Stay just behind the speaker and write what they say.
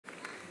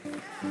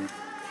Hey,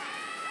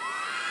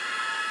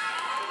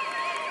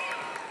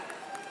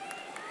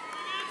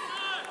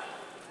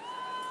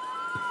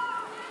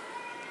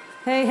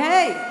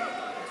 hey!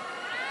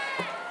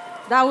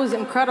 That was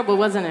incredible,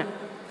 wasn't it?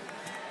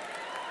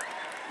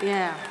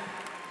 Yeah.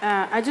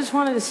 I just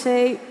wanted to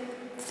say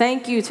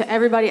thank you to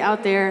everybody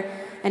out there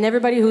and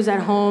everybody who's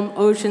at home,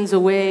 oceans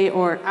away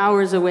or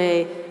hours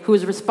away, who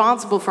is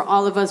responsible for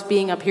all of us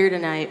being up here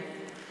tonight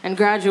and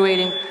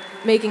graduating,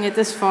 making it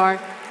this far.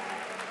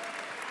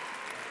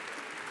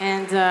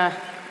 And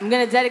I'm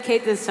going to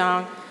dedicate this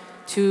song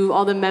to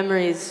all the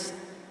memories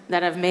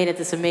that I've made at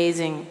this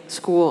amazing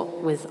school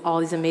with all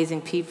these amazing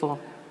people.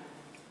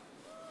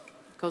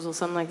 It goes a little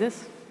something like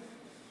this.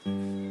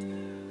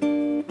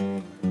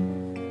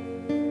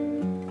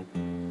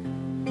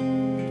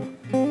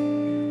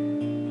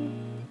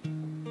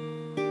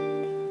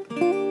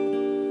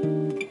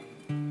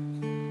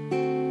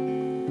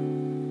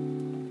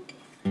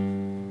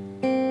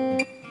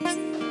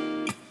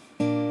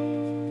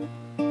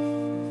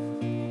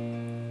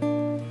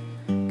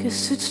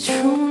 'Cause it's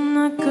true, I'm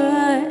not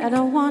good at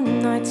a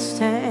one-night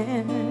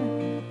stand,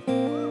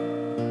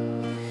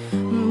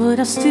 but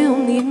I still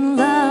need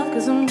love,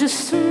 'cause I'm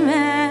just a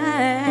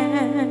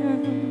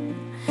man.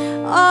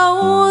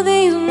 Oh,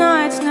 these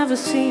nights never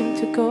seem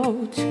to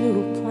go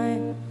to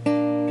plan.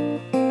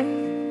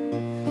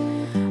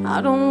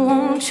 I don't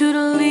want you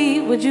to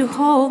leave, would you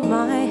hold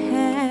my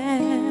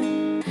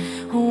hand?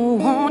 Oh,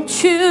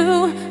 won't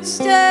you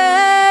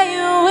stay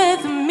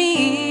with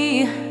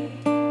me?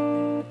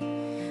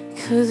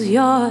 'Cause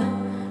you're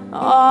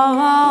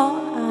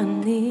all I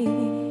need.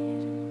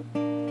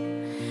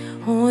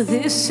 Oh,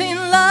 this ain't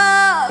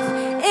love,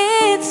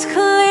 it's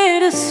clear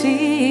to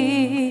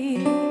see.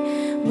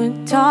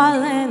 But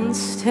darling,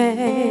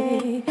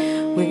 stay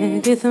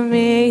with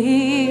me.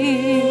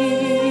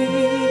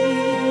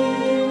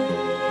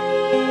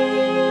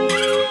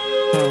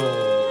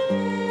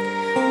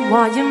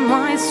 Why am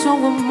I so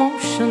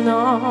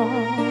emotional?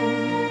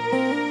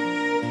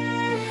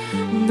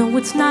 No,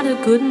 it's not a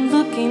good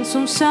look, in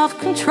some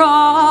self-control.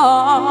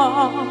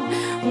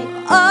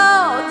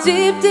 Oh,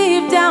 deep,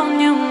 deep down,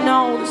 you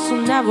know this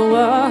will never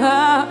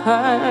work.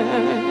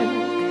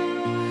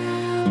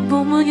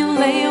 But will you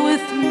lay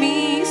with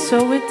me so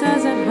it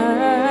doesn't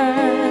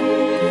hurt?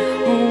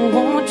 Oh,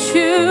 won't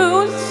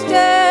you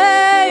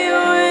stay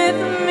with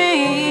me?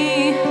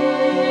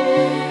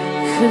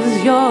 'Cause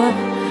you're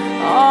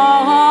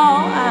all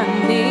I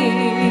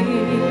need.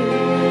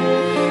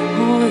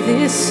 Oh,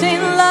 this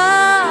ain't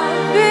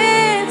love,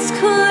 it's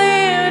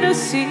clear to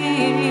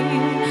see.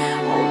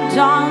 Oh,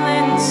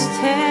 darling,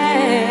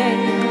 stay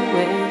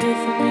with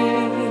me.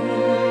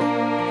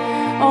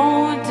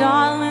 Oh,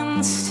 darling,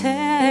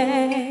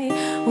 stay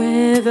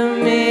with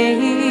me.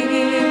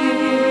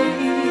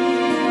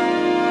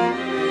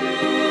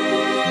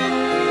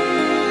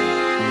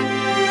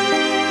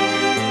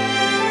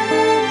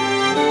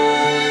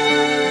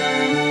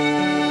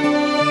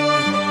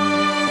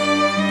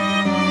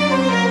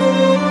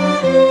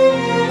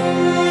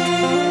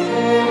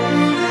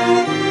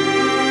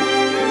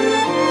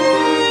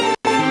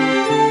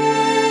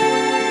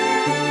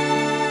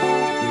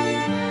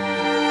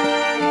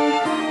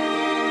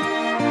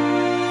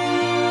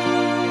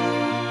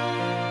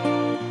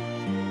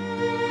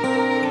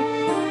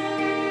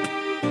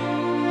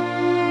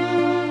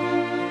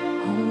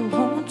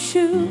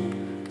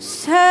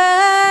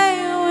 Stay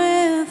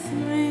with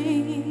me,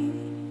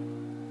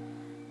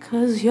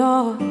 'cause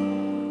you're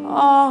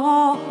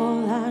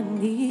all I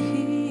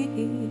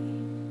need.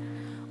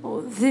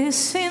 Oh,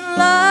 this ain't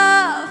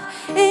love,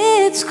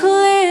 it's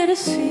clear to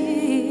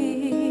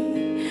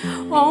see.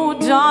 Oh,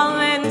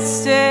 darling,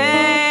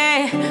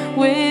 stay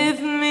with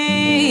me.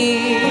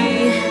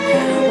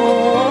 Oh,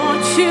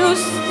 won't you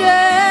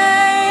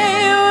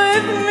stay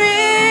with me?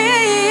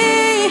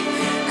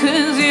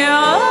 'Cause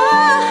you're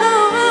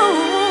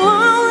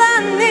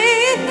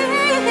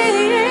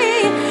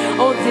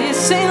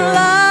this ain't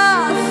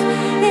love,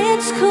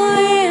 it's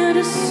clear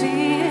to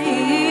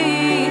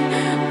see.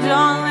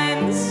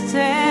 Darling,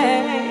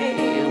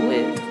 stay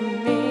with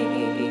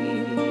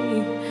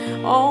me.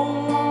 Oh,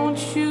 won't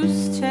you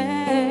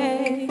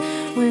stay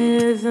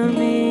with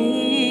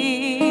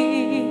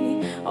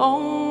me?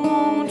 Oh,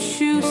 won't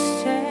you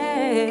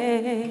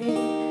stay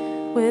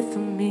with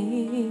me?